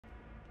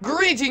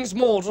Greetings,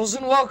 mortals,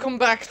 and welcome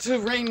back to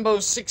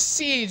Rainbow Six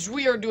Siege.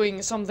 We are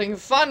doing something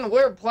fun.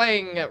 We're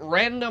playing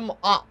Random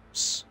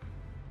Ops.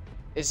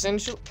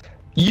 Essentially...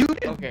 You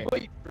didn't Okay.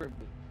 wait for me.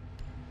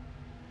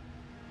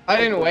 I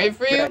didn't wait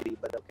for you? Ready,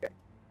 but okay.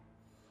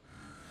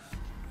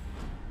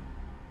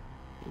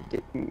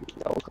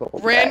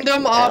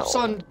 Random Ops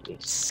on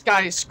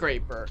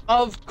Skyscraper.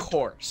 Of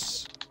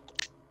course.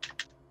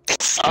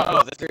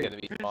 Oh, this is gonna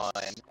be fun.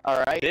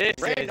 Alright. This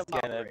Random is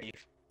gonna be.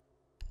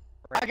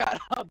 I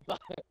got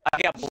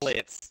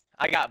Blitz.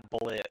 I got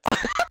Blitz.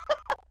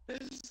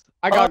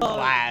 I got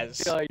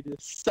Glaz. God, you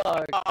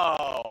suck.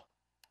 Oh.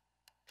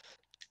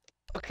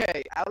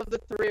 Okay, out of the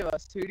three of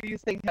us, who do you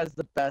think has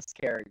the best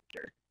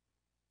character?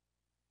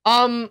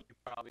 You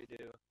probably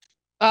do.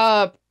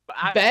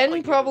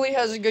 Ben probably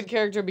has a good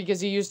character because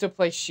he used to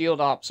play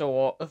Shield Ops a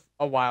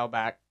while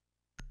back.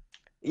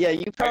 Yeah,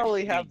 you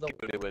probably have the.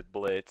 Good with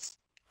Blitz.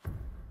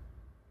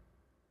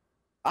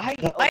 I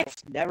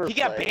What? never. He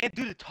got played. banned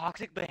due to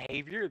toxic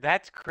behavior?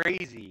 That's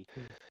crazy.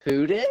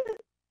 Who did?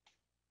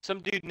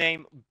 Some dude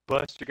named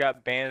Buster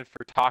got banned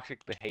for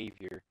toxic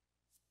behavior.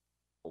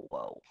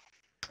 Whoa.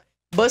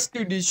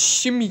 Buster the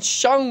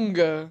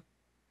Chimichanga.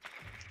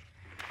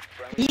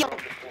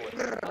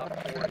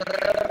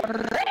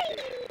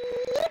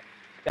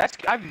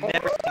 I've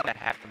never seen that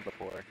happen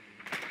before.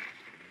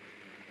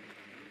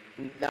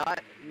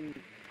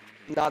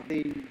 Not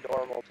the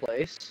normal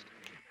place.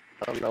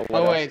 I don't know what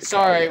Oh else wait, to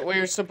sorry. call it.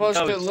 We're supposed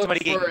No, to look somebody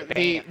for getting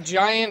the banned.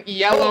 giant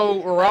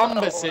yellow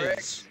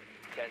rhombuses.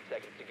 10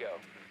 seconds to go.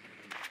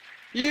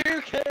 You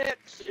can't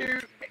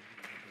shoot.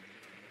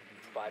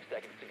 5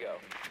 seconds to go.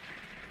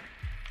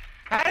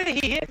 How did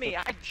he hit me?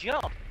 I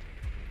jumped.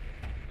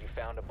 You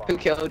found a bomb. Who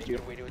killed Make you?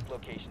 your way to its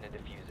location and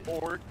defuse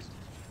it. Orcs.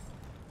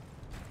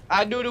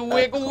 I do the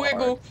wiggle car.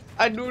 wiggle.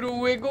 I do the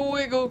wiggle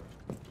wiggle.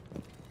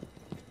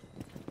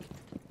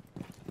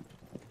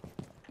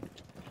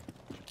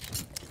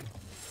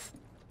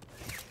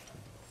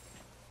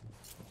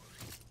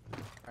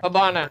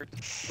 Habana,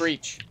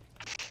 breach.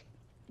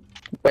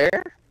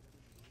 Where?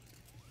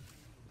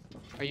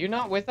 Are you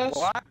not with us?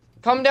 What?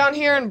 Come down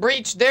here and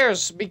breach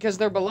theirs because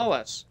they're below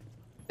us.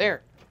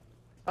 There.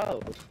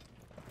 Oh.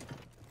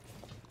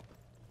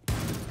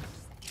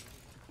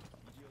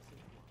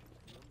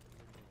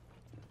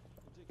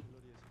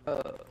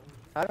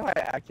 How do I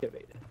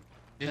activate it?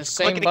 The Just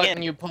same click it button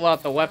again. you pull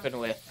out the weapon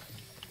with.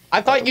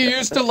 I thought you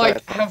used to That's what I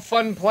like thought. have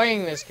fun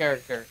playing this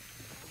character.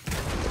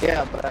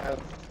 Yeah, but I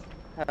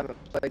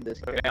haven't played this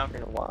Go character down.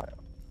 in a while.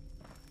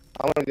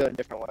 I want to go a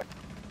different way.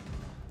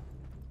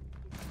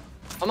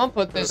 I'm gonna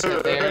put this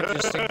in there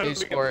just in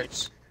case it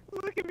works.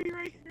 Look at me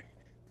right here.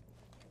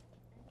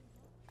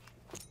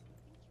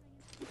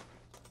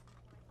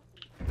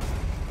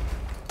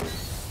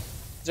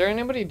 Is there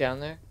anybody down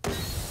there?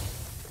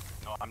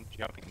 No, I'm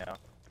jumping now.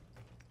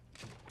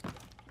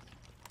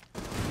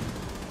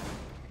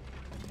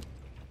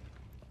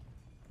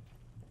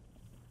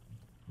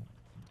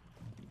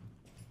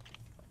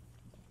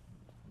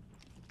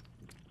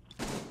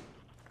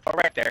 Oh,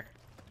 right there.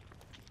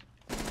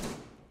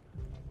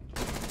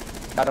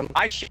 Got him.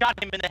 I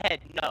shot him in the head.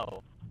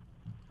 No.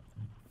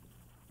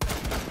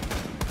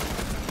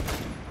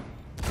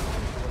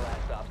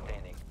 Last stop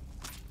standing.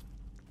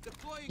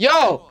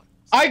 Yo!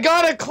 I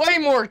got a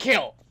Claymore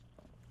kill!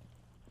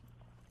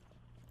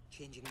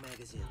 Changing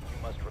magazine.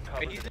 You must recover.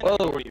 Wait, he's in Whoa.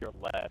 the door to your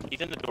left.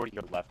 He's in the door to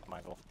your left,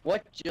 Michael.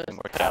 What just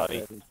Mortality.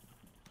 happened?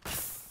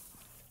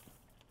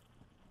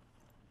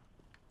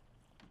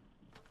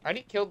 I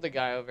already killed the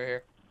guy over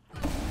here.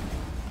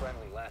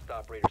 Friendly, last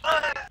operator.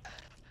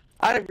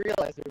 I didn't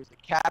realize there was a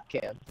cap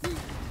cam.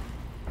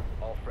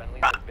 All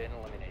friendlies have been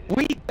eliminated.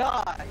 We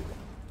died!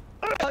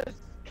 Because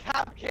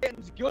cap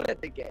cam's good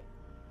at the game.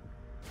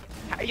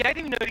 Yeah, I didn't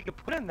even know you could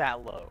put him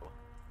that low.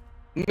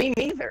 Me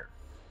neither.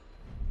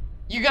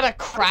 You gotta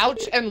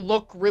crouch and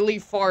look really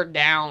far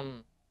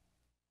down.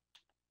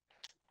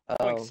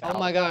 Oh. Oh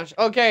my gosh.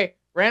 Okay,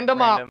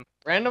 random up.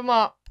 Random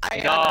up.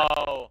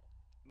 No.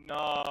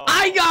 No.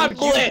 I got You-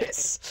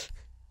 Blitz!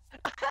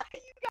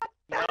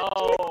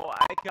 No,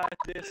 I got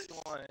this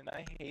one.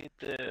 I hate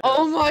this.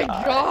 Oh my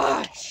God.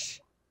 gosh!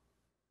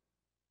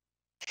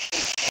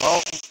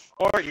 Oh,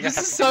 or you This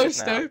have is to so do this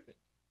now. stupid.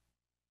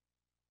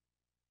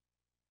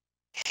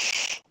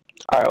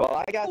 Alright,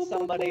 well, I got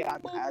somebody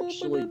I'm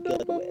actually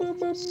good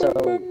with. So,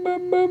 or at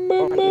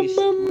least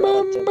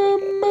relatively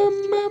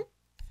good with.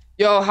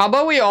 Yo, how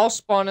about we all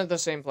spawn at the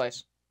same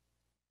place?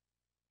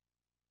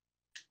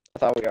 I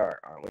thought we are,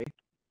 aren't we?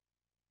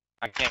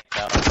 I can't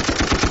tell.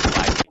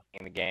 Like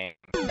in the game.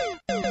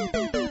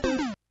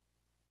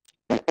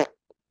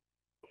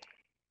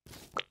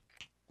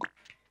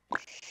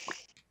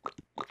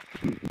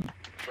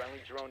 Friendly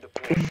drone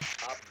deployed.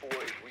 Op 4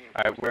 is reinforcing.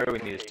 Alright, where do we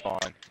need to spawn?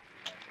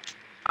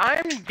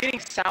 I'm getting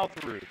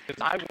south route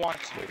because I want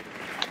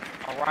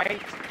to.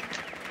 Alright?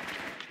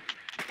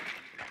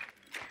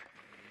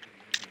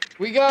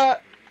 We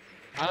got...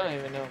 I don't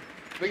even know.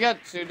 We got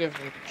two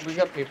different... We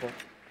got people.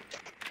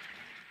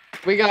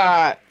 We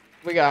got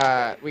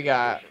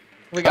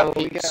Oh,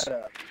 peeps.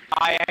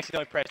 I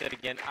accidentally pressed it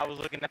again. I was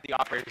looking at the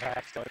operator. I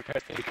accidentally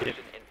pressed it again.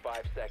 In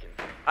 5 seconds.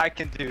 I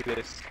can do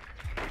this.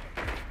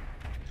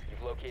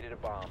 You've located a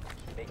bomb.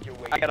 Make your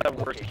way. I got to a the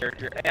worse location.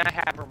 character, and I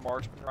have a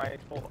marksman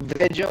rifle.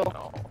 Vigil.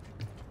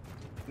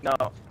 No.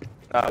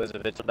 No, there's a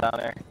vigil down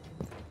there.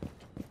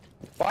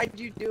 Why did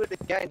you do it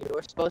again? You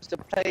were supposed to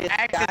play it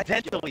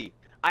Accidentally.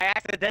 I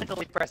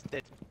accidentally pressed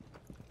it.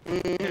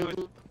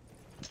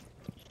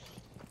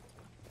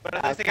 But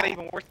at least I got an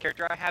even worse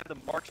character. I have the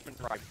marksman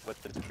rifle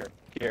with this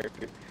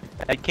character.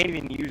 I can't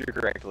even use her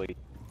correctly.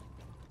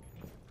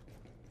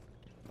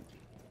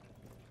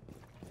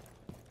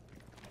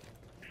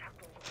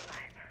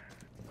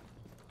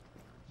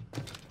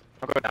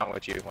 I'll go down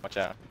with you. Watch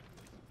out.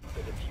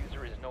 The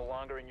diffuser is no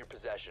longer in your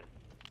possession.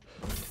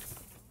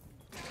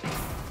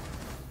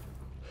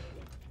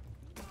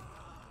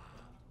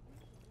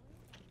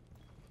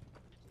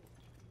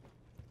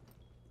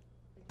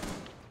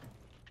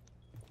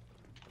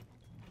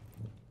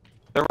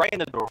 They're right in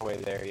the doorway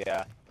there,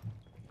 yeah.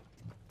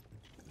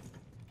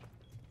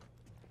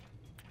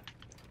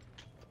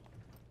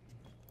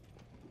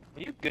 Are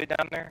you good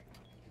down there?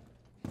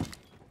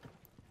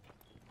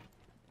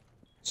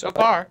 So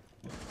far.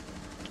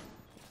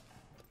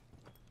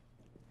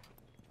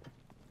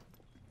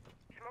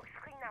 Smoke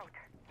screen out.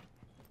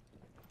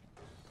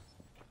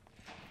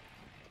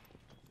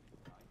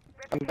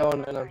 I'm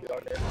going in, I'm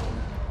going in.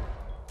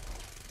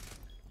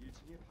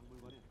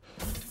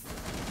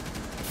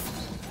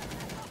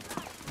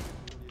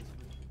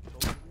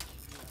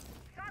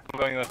 I'm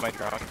going with my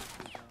drone.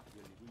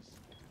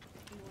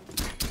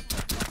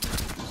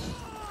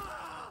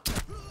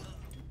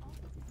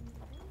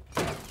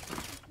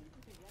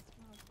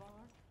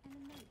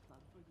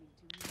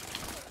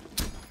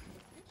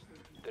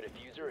 The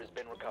diffuser has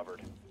been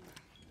recovered.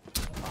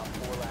 Op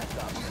 4 last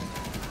operator.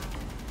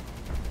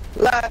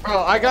 Bro,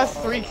 I got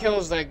 3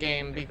 kills that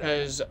game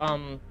because,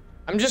 I'm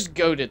just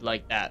goated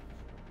like that.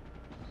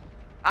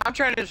 I'm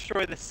trying to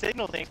destroy the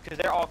signal things because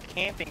they're all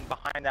camping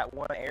behind that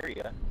one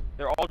area.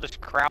 They're all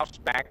just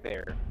crouched back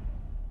there.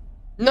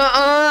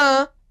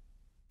 Nuh-uh!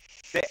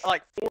 They,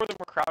 like, 4 of them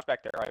were crouched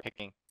back there. Alright,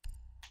 picking.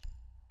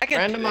 I can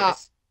Random do op.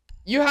 this.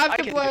 You have I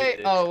to can play. do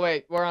this. Oh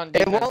wait, we're on It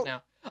defense won't-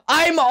 now.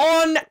 I'm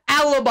on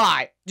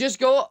alibi. Just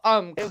go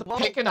It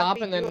won't pick an let op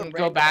me and do a then go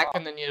random back op.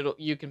 and then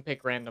you can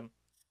pick random.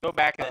 Go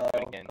back and then do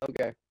it again.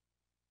 Okay.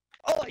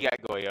 Oh, you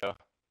got Goyo.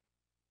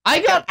 I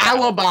got got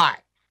alibi.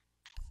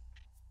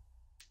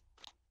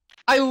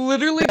 I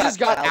literally Got just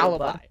got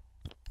alibi. alibi.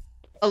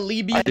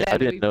 Alibi. I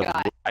didn't know.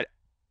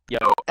 Yo,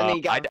 And then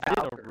you got I didn't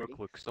know Valkyrie. Rook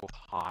looked so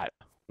hot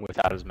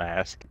without his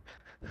mask.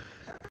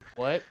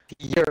 What?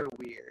 You're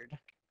weird.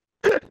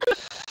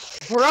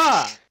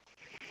 Bruh.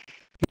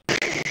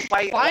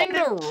 Like, Find why a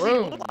did he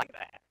room. look like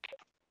that?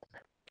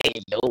 Hey,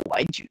 yo,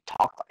 why'd you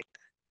talk like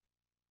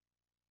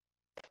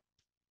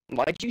that?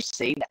 Why'd you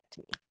say that to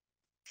me?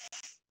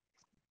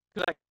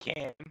 Cause I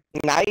can.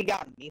 Now you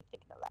got me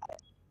thinking about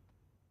it.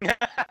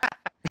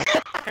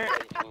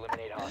 Ready to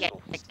eliminate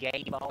hostiles.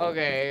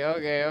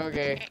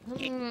 Okay.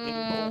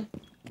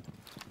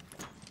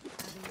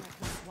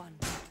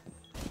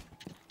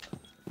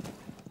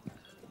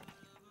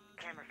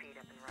 Camera feed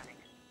up and running.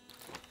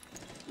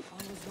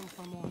 Always room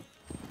for more.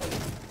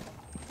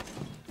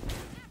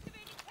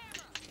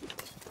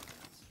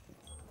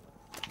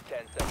 10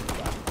 seconds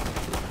left.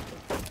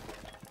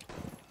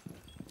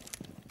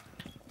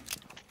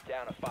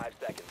 Down to 5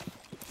 seconds.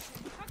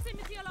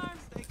 Proximity alarm.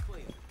 Stay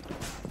clear.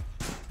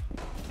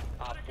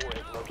 Op 4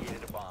 has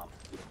located a bomb.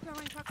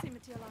 Throwing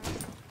proximity alarm.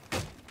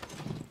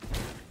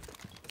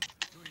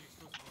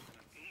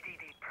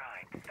 EDD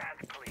Prime, stand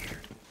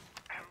clear.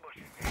 Ambush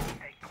stay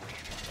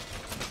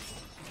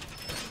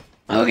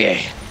clear.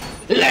 Okay.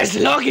 Let's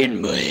log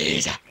in,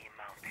 boys. Be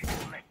mounted. Let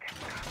them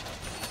come.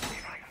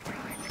 Device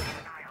prime, keep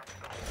an eye on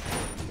those.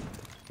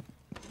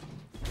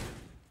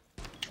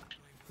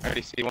 I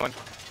already see one.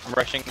 I'm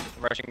rushing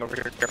over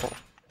here. Careful.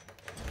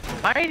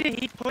 Why did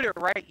he put it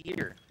right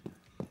here?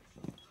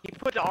 He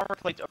put the armor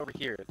plates over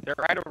here. They're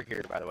right over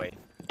here, by the way.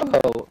 Oh,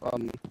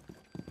 There's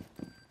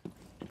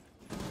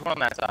one on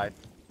that side.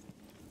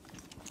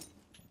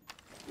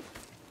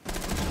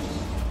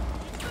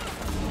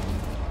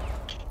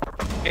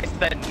 It's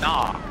the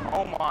knock.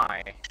 Oh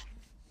my.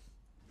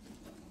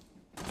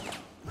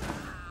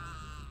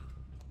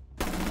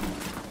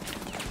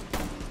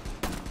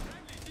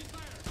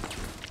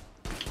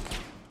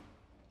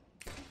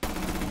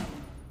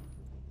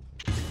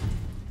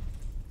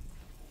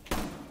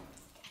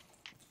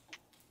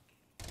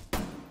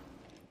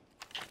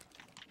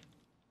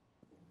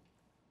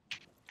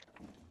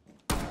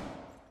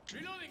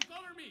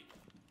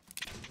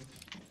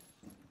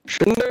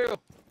 no.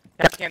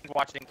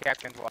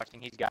 Captain's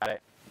watching. He's got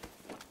it.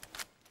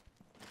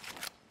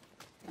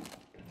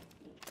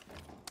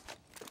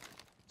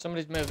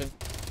 Somebody's moving.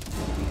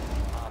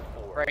 Op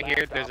 4, Right here,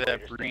 last there's a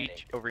operator breach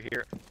standing. over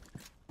here.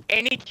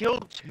 And he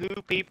killed 2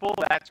 people?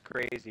 That's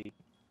crazy.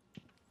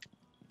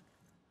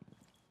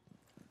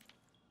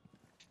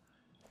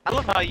 I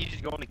love how you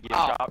just go in the gift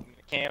shop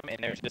cam and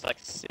there's just like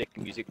sick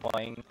music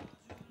playing.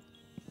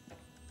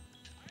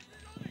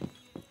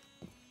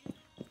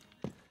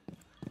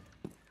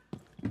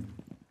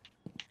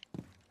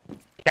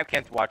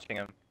 Kent's watching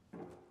him.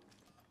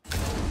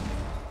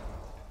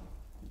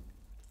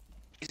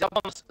 He's up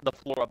on the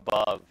floor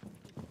above.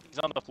 He's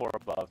on the floor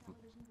above.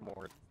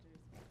 Mort.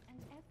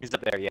 He's up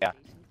there, yeah.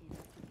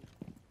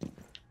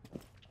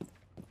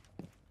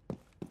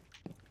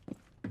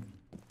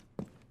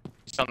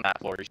 He's on that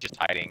floor. He's just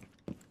hiding.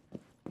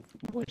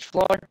 Which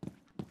floor?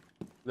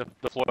 The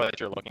floor that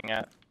you're looking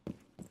at.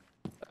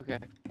 Okay.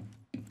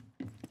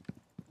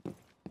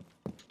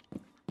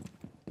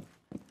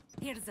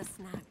 Here's a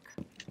snack.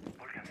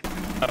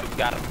 Oh,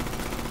 got him.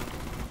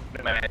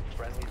 No, man.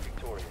 Friendly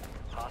victorious.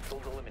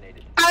 Hostiles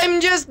eliminated.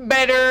 I'm just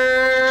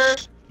better.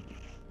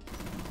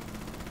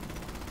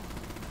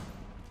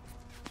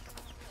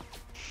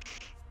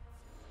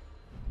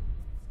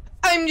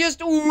 I'm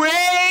just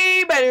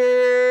way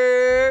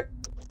better.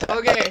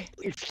 Okay.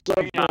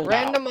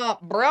 Random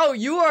up. Bro,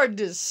 you are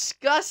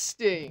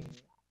disgusting.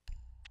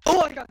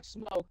 Oh, I got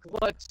smoke.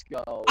 Let's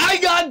go. I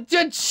got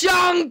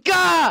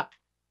Tachanka!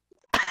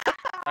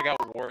 I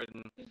got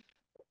Warden.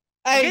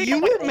 Hey, you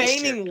my were old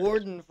maining characters.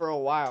 Warden for a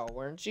while,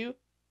 weren't you?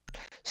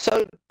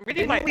 So,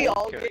 Reading my didn't we old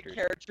all characters. get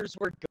characters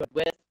we're good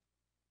with?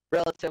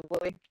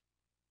 Relatively?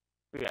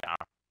 Yeah.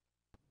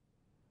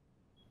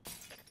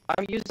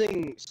 I'm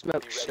using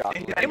smoke shot.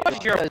 Hey, anyone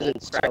hear a because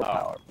it's so bull crap?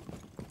 powerful.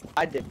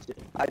 I did too.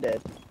 I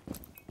did.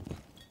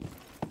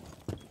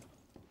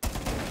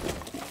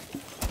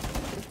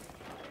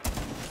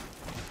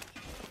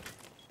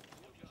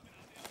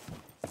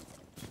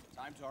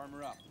 Time to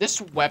armor up.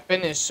 This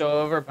weapon is so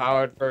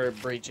overpowered for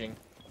breaching.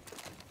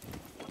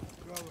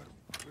 Cover.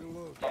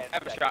 Reload. I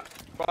have a shot.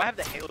 Bro, I have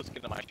the Halo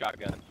skin on my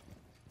shotgun.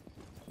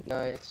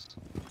 Nice.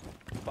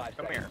 5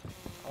 Come seconds. here.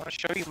 I want to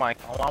show you my.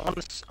 I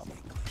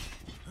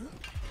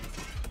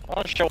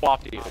want to show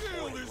off to you.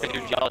 If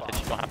you're jealous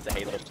that you don't have the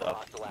Halo stuff.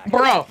 Hostile active.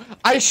 Bro,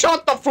 I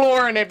shot the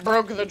floor and it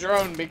broke the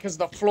drone because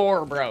the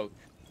floor broke.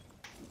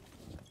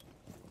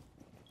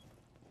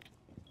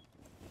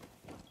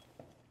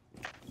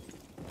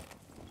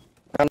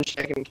 I'm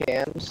checking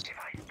cams.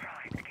 Device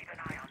primed. Keep an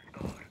eye on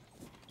score.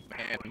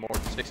 Man, more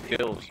 6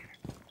 kills.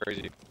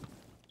 Crazy.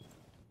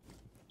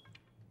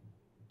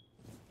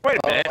 Wait a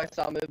Oh, minute. I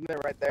saw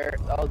movement right there.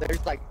 Oh,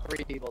 there's like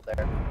 3 people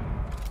there.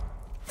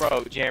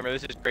 Bro, Jammer,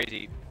 this is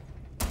crazy.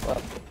 What?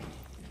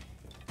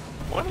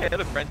 One of my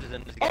other friends is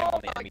in this game Oh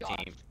on the my enemy God.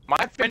 team.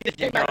 My friend is in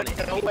came here out on the of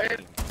enemy nowhere.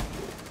 team.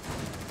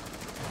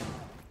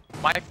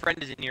 My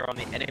friend is in here on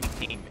the enemy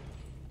team.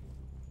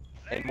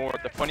 And more,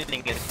 the funny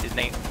thing is, his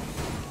name.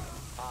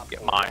 Op Get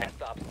 4 mine. last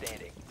stop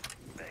standing.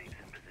 Babes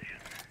in position.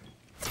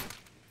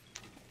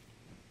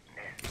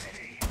 Nest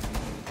ready.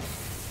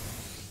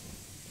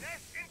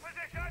 Nest in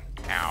position.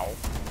 Ow.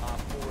 Op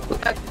 4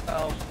 Let's eliminated.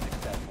 go.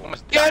 Successful.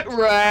 Almost Get died.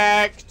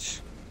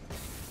 wrecked!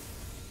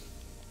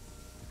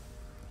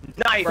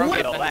 Knife Bro,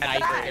 kill. the That's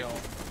knife right. kill.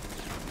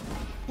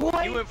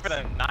 What? You went for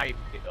the knife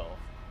kill.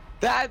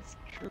 That's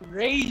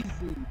crazy,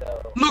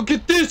 though. Look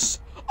at this!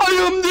 I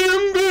am the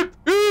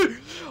MVP!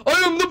 I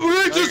am the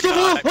greatest of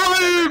all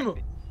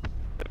time!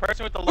 The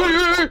person with the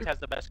lowest point has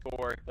the best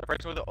score. The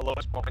person with the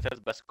lowest point has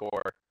the best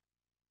score.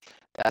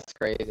 That's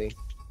crazy.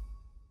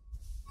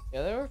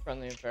 Yeah, they were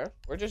friendly and fair.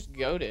 We're just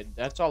goated.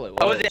 That's all it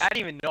was. I didn't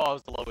even know I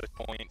was the lowest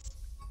points.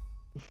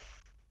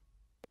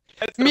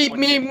 That's the Meep,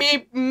 funny meep,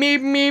 thing.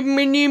 meep, meep, meep,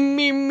 meep,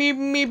 meep,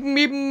 meep,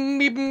 meep,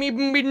 meep, meep,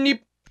 meep, meep.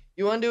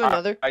 You wanna do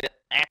another?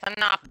 That's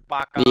enough,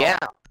 bucko. Yeah.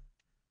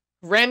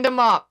 Random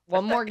up.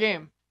 One more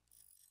game.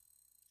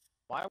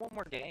 Why one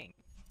more game?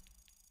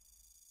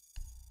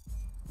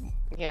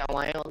 Yeah,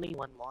 why only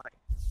one more?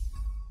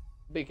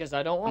 Because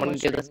I don't want I'm my gonna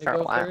stream give this to for a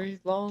go while. very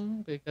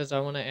long. Because I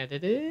want to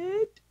edit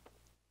it.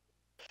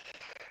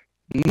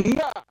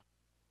 No!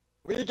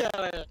 We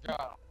gotta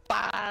go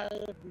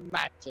 5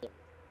 matches.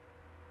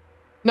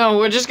 No,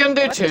 we're just gonna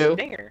do What's a 2.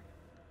 stinger?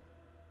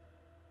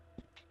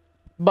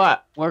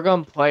 But we're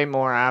gonna play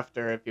more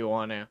after if you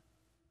want to.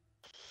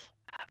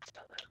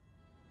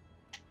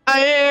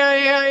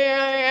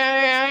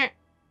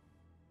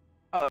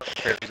 Oh,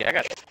 crazy. I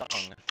got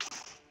stung.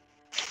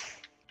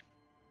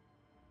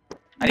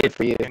 I Good didn't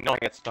for you. even know I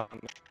got stung.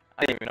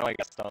 I didn't even know I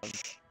got stung.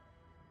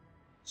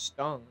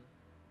 Stung.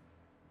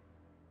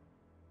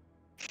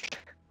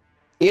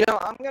 You know,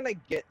 I'm gonna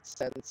get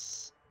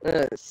sends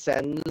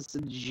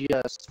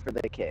just for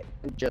the kick,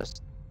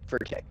 just for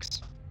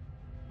kicks.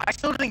 I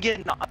still didn't get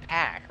a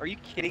pack. Are you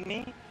kidding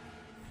me?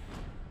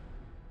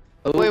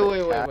 Ooh,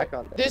 Wait. attack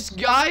on This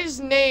guy's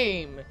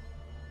name.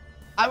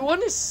 I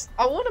want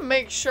to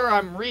make sure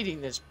I'm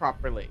reading this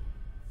properly.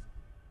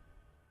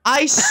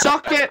 I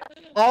suck at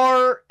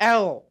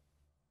RL.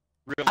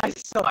 Real I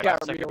suck I got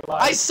at second real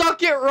place. I life.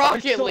 suck at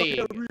Rocket League.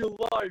 I suck at real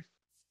life.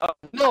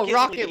 No,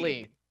 Rocket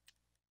League.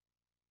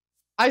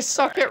 I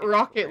suck at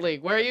Rocket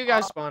League. Where are you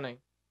guys spawning?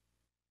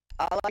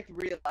 I like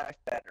real life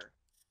better.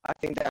 I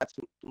think that's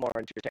more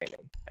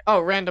entertaining.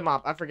 Oh, random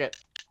op. I forget.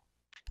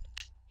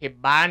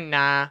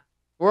 Hibana.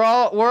 We're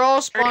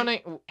all spawning.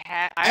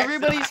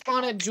 Everybody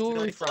spawn at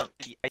Jewelry Front.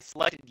 I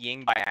selected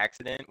Ying by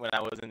accident when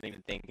I wasn't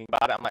even thinking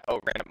about it. I'm like, oh,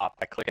 random op.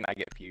 I click and I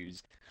get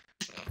fused.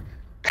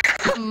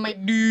 My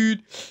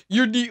dude,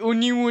 you're the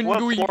only one What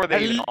doing floor are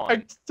they elite on?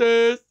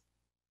 access.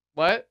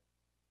 What?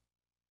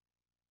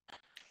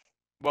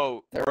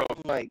 Whoa, They're bro.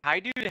 like, Hi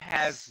dude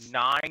has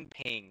 9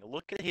 ping.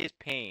 Look at his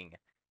ping.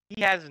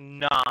 He has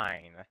 9.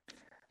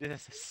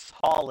 This is a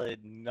solid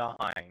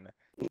 9.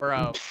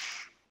 Bro.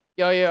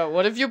 Yo,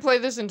 what if you play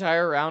this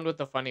entire round with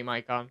the funny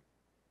mic on?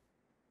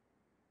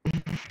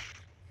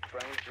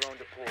 Friendly drone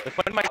deployed. The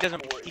fun mic Op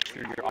doesn't 4 is peek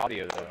through your reinforcing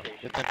audio its though. location.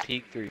 It doesn't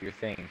peek through your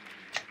thing.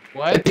 it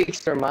What? peaks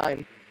for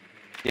mine.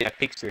 Yeah, it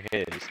peeks through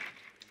his.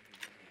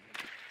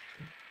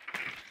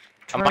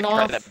 I'm Turn about to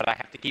try off. that, but I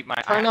have to keep my.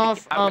 Turn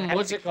off.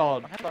 What's it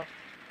called?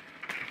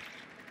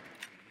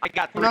 I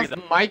got Turn 3 off of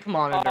them. mic Oh, I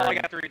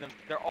monitoring. got 3 of them.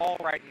 They're all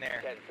right in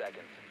there. 10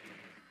 seconds.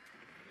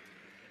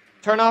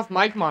 Turn off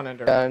mic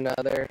monitoring. Got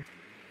another.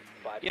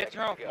 5 Yeah, seconds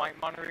turn off to go.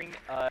 mic monitoring,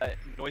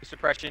 noise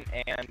suppression,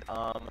 and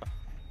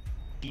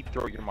deep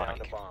throw your Found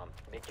a mic. bomb.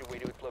 Make your way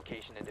to its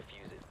location and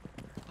defuse it.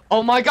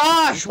 Oh my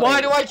gosh!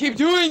 Why do I keep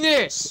doing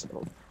this?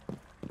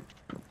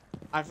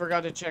 I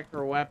forgot to check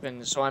her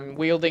weapon, so I'm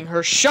wielding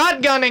her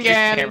shotgun Shoot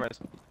again. cameras.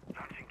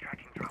 Launching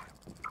tracking drone.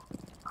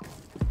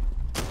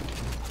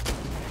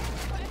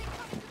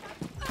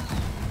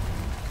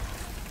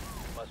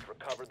 Must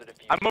recover the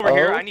diffuser. I'm over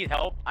here. Oh. I need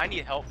help. I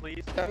need help,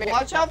 please.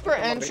 Watch out for Come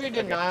over entry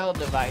here. denial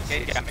devices.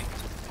 Okay, got me.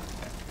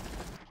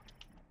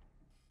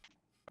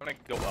 I'm gonna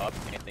go up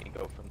and then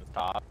go from the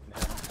top.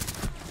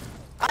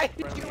 I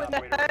hit you in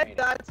the head.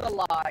 That's a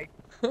lie.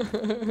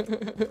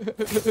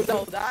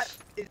 No, that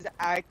is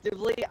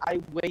actively. I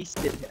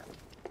wasted him.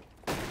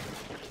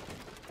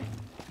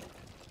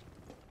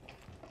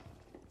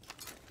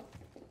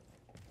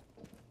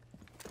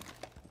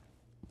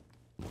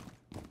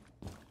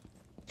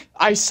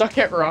 I suck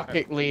at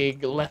Rocket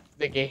League. Left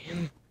the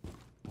game.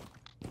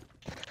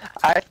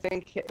 I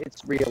think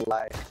it's real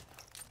life.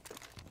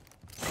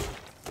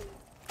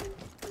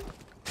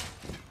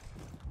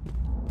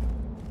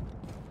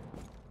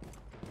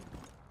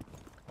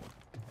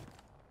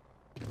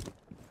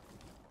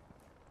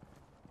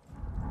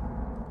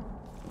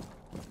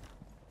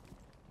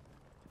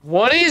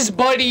 What is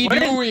Buddy What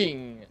is-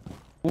 doing?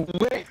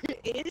 Where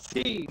is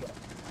he?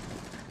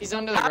 He's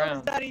under the How is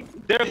ground. that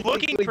even? They're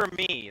looking physically- for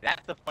me.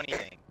 That's the funny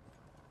thing.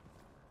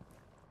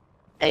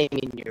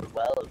 aiming your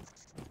wells.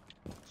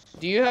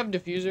 Do you have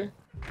diffuser?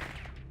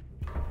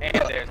 And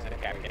there's the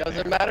captain.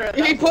 Doesn't matter.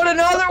 He put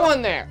another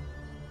one there.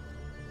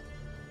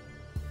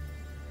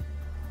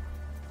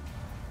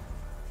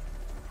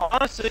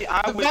 Honestly,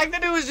 I The would. fact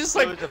that it was just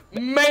it like was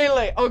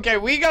melee. Okay,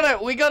 we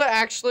gotta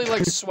actually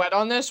like sweat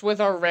on this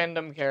with our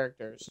random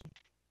characters.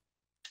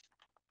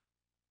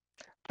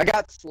 I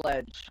got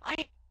sledge.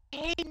 I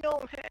ain't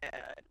no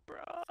head, bro.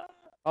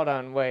 Hold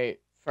on, wait.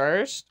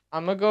 First,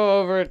 I'm gonna go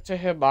over to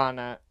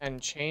Hibana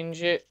and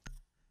change it.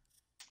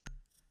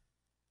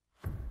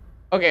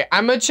 Okay,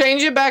 I'm gonna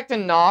change it back to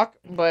knock,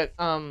 but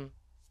I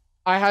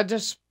had to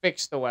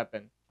fix the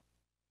weapon.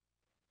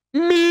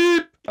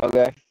 Meep.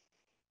 Okay.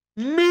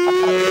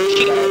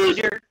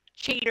 Meep.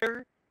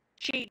 Cheater.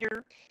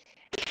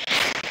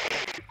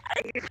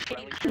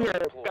 Friendly drone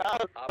deployed.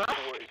 Op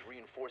 4 is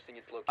reinforcing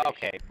its location.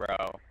 Okay, bro.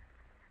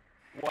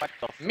 What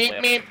the Meep,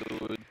 flip, meep.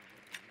 dude?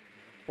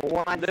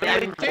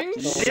 Venting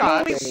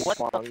Literally, sus. what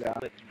the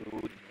flip,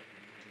 dude?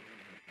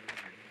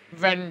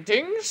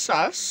 Venting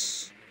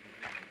sus.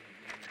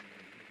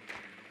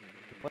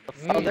 What the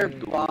Oh, Oh, they're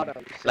dude?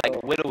 bottom. So Like,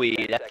 widowy,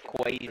 10 that's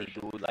seconds crazy,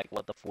 insertion. dude. Like,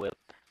 what the flip?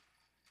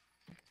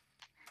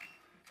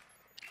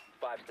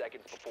 5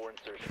 seconds before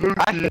insertion.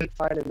 I hate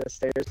finding the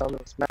stairs on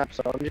this map,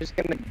 so I'm just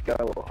gonna go.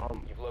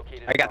 You've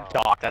located I a got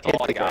bomb. Doc, that's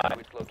all I Hit the Go got. to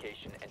its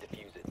location and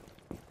defuse it.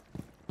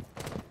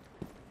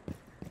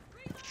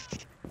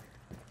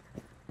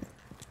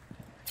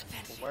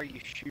 Why are you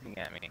shooting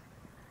at me?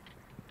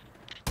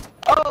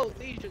 Oh,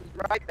 Legion's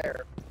right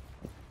there.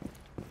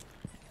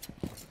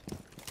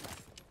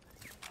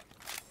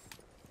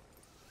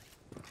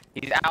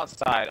 He's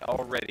outside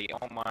already.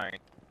 Oh my.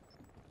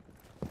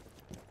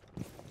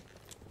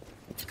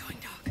 Going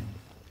dark.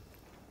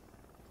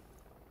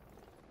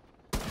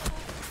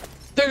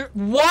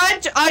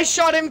 What? I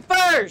shot him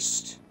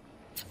first.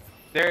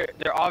 They're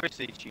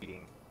obviously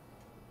cheating.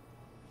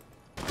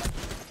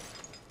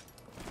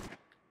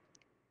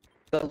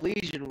 The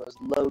Legion was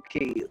low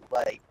key,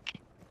 like.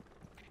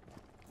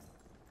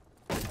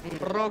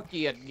 Broke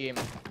it game.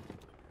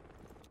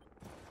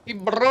 He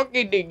broke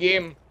it the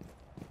game.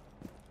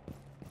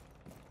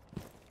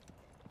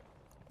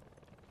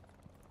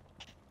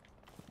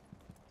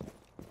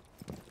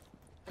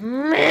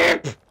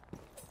 Meep.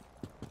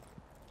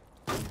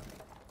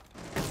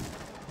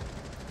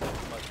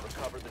 Must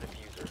recover the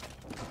diffuser.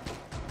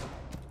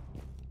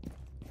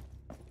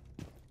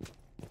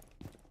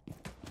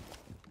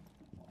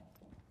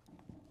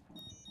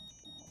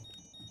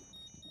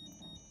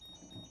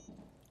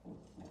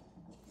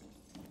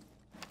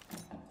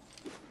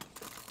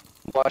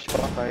 Watch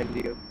behind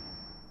you.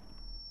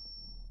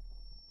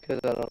 Cause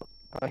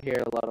I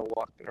hear a lot of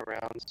walking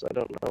around, so I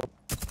don't know.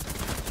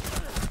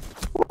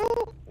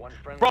 One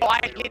friendly Bro, I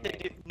operator hit the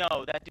remaining. dude.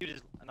 No, that dude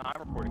is No,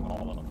 I'm recording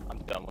all of them. I'm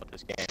done with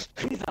this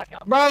game.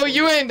 Bro,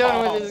 you ain't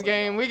done with this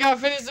game. We gotta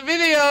finish the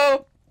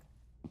video.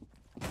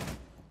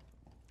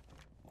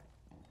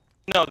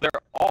 No, they're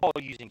all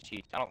using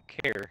cheats. I don't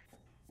care.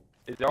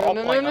 They're all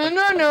No, playing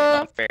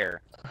no.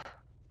 unfair.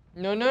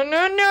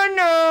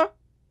 No.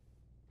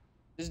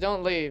 Just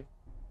don't leave.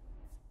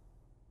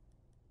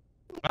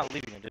 I'm not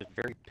leaving. I'm just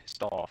very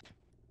pissed off.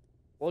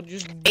 Well,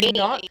 just do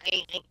not.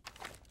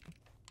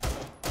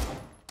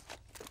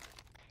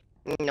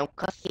 No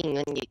cussing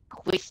on the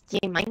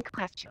Christian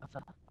Minecraft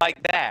server.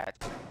 Like that.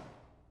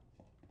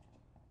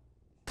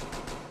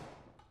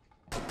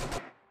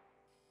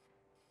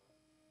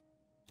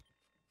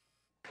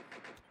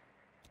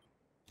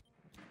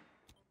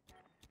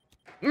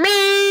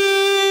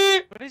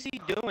 Me. What is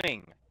he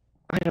doing?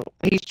 I don't.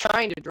 He's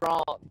trying to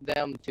draw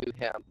them to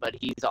him, but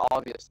he's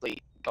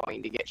obviously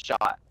going to get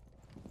shot.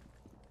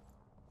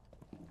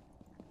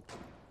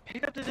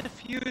 Pick up the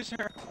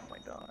diffuser. Oh my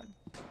god.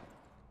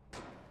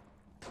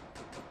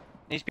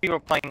 These people are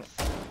playing.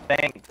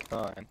 Thank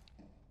God.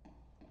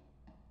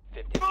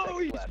 15 Oh,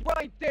 seconds he's left.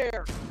 right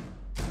there.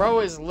 Bro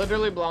is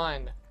literally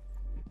blind.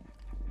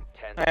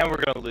 10 And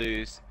we're gonna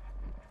lose.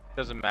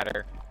 Doesn't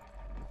matter.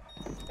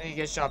 And he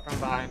gets shot from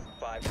behind.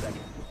 5 seconds.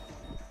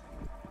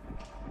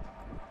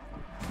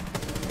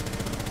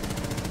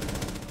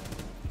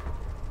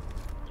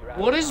 You're out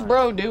What of is time.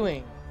 bro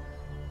doing?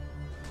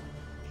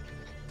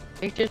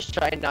 He's just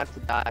trying not to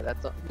die.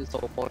 That's his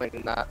whole point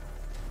in that.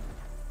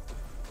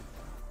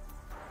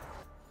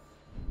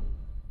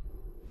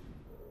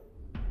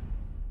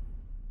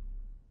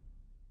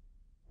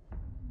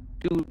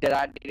 Dude, did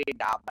I did it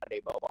now,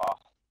 buddy, bobo.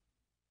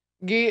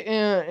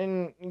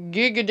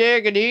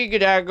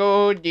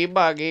 Giga-daga-diga-dago,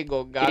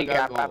 di-ba-gi-go,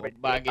 gaga-go,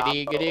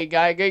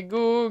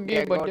 ba-gi-di-ga-di-ga-gi-goo,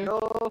 gi-ba-do.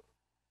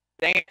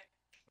 Dang it.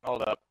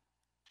 Hold up.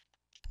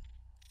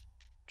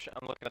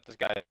 I'm looking at this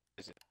guy.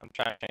 I'm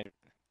trying to change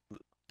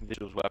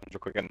visuals weapons real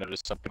quick. I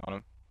noticed something on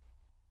him.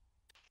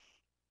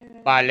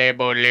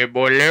 Ba-lebo,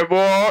 lebo,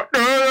 lebo.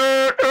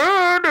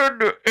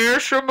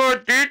 Eso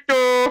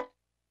matito.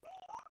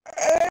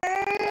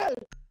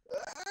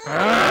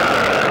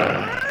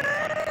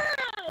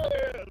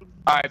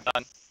 Alright,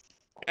 done.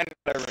 And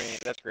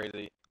that's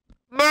crazy.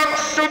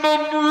 Maximum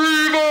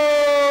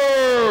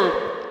Reaver!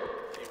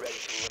 Be ready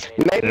to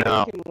eliminate. Maybe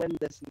No. we can win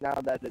this now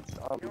that it's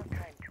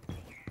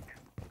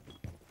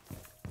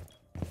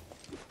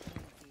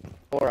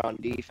more on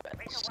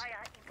defense.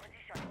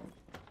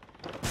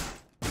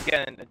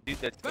 Again, a dude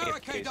that's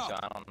AFK, so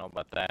I don't know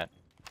about that.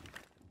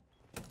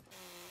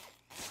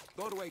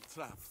 Doorway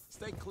trap.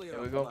 Stay clear There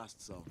we of go. the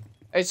last zone.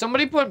 Hey,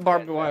 somebody put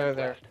barbed wire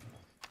there.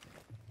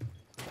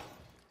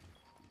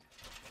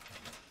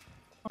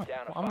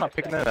 Down to I'm 5 not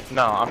picking seconds. it up.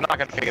 No, I'm not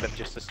gonna pick it up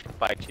just to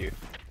fight you.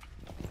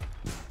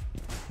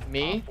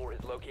 Me? Op 4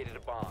 has located a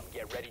bomb.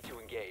 Get ready to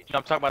engage. No,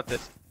 I'm talking about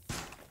this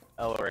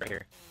Elo right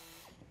here.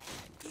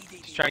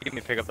 He's trying to get me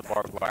to pick up the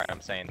barbed wire, and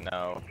I'm saying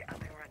no.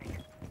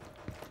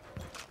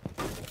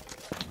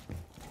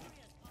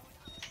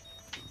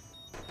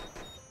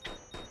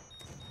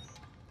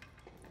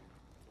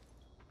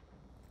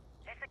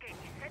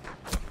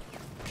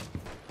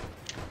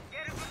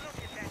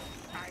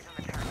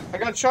 I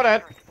got shot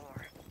at.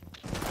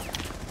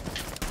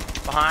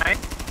 Behind.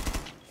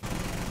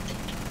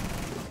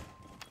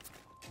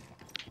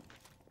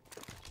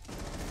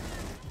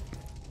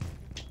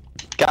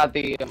 Got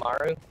the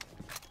Amaru.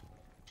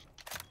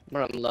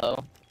 Run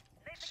low.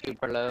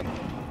 Super low.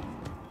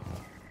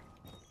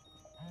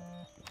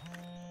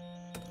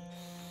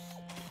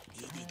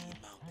 EDD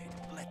mounted.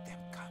 Let them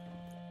come.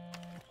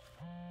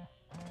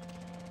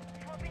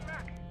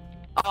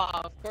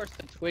 Of course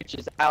the Twitch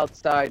is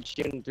outside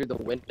shooting through the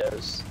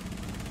windows.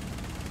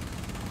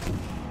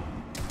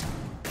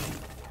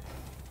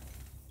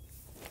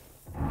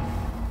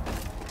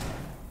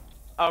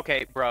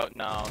 Okay, bro,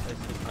 no, this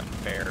is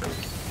unfair.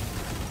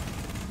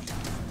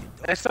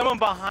 There's someone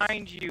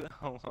behind you.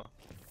 Hold on.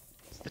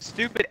 It's the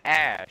stupid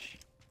Ash.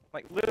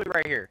 Like, literally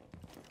right here.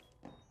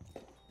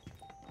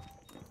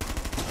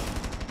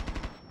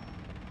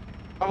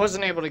 I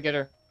wasn't able to get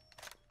her.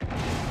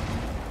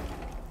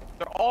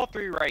 They're all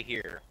three right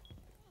here.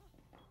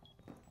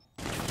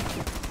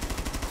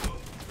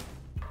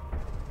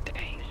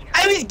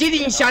 I was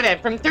getting shot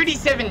at from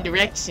 37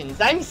 directions.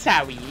 I'm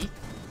sorry.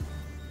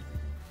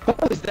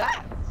 What was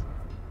that?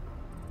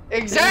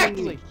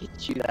 Exactly.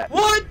 Hit you that.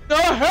 What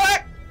the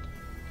heck?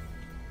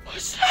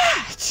 What's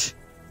that?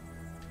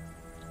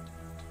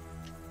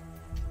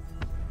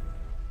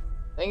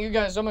 Thank you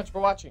guys so much for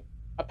watching.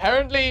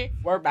 Apparently,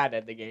 we're bad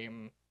at the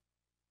game.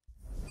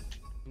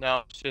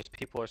 No, it's just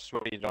people are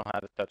sweaty, don't know how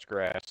to touch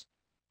grass.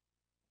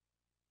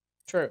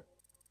 True.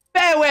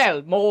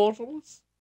 Farewell, mortals.